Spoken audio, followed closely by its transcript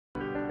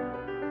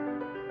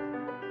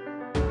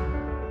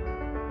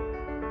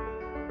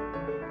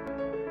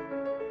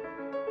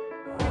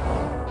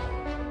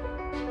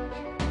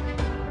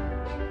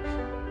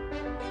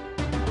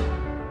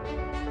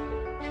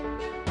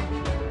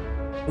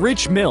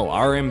Rich Mill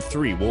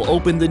RM3 will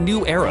open the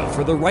new era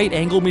for the right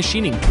angle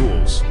machining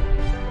tools.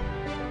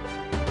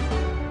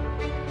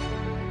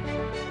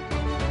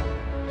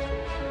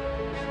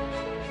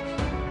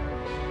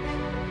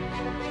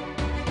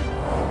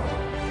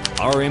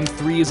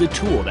 RM3 is a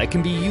tool that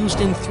can be used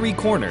in 3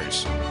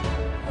 corners.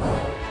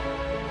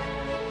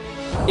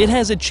 It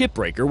has a chip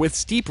breaker with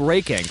steep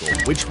rake angle,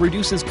 which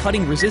reduces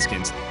cutting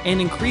resistance and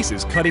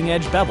increases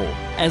cutting-edge bevel,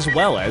 as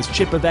well as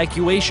chip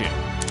evacuation.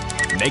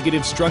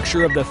 Negative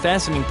structure of the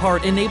fastening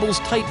part enables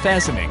tight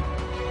fastening.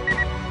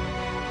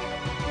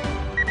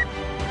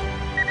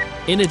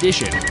 In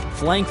addition,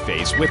 flank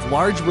face with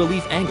large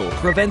relief angle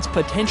prevents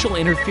potential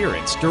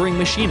interference during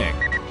machining.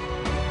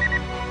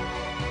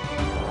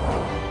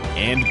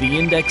 And the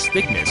index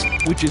thickness,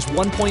 which is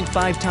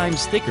 1.5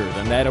 times thicker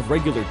than that of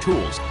regular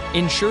tools,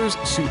 ensures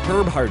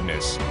superb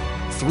hardness.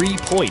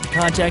 3-point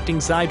contacting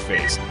side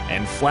face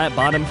and flat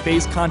bottom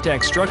face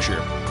contact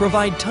structure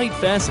provide tight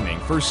fastening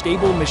for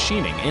stable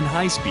machining in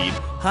high-speed,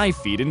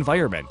 high-feed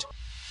environment.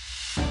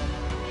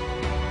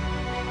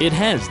 It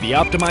has the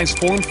optimized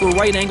form for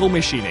right-angle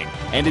machining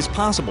and is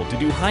possible to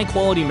do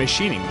high-quality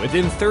machining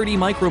within 30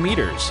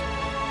 micrometers.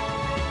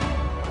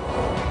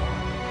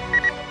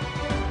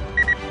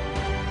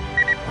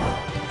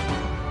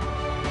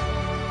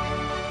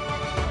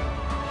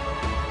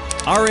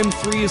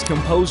 RM3 is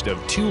composed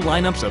of 2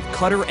 lineups of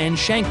cutter and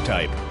shank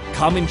type.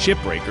 Common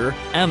chip breaker,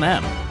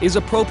 MM, is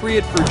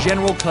appropriate for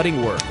general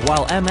cutting work,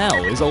 while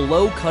ML is a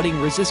low cutting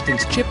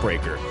resistance chip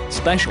breaker,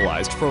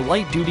 specialized for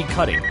light-duty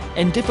cutting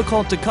and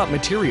difficult-to-cut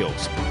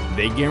materials.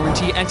 They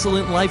guarantee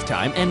excellent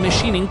lifetime and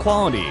machining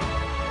quality.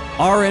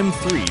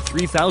 RM3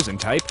 3000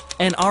 type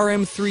and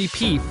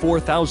RM3P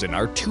 4000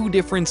 are 2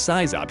 different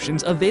size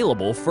options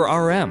available for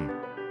RM.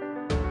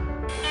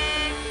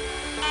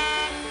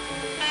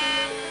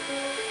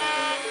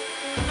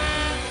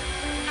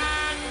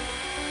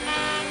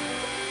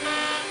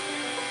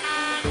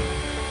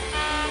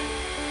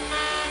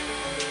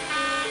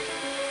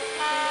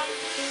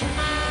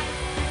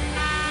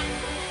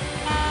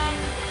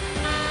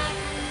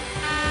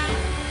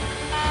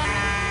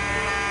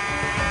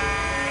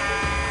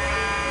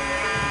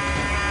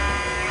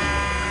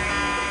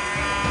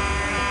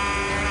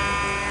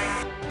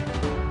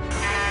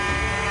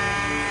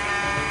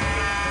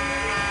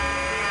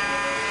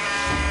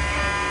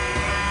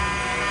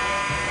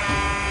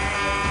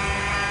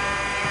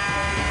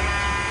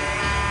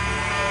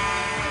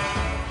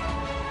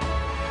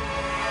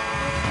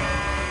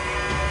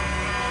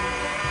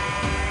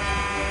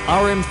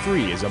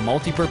 RM3 is a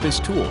multi-purpose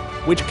tool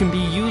which can be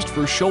used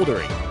for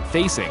shouldering,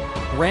 facing,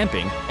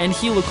 ramping, and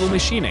helical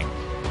machining.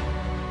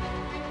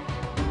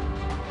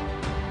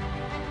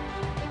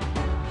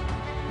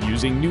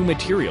 Using new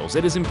materials,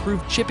 it has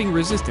improved chipping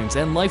resistance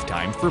and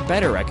lifetime for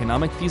better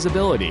economic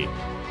feasibility.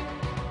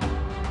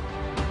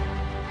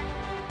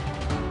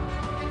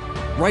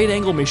 Right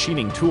angle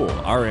machining tool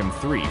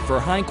RM3 for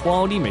high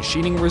quality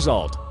machining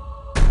result.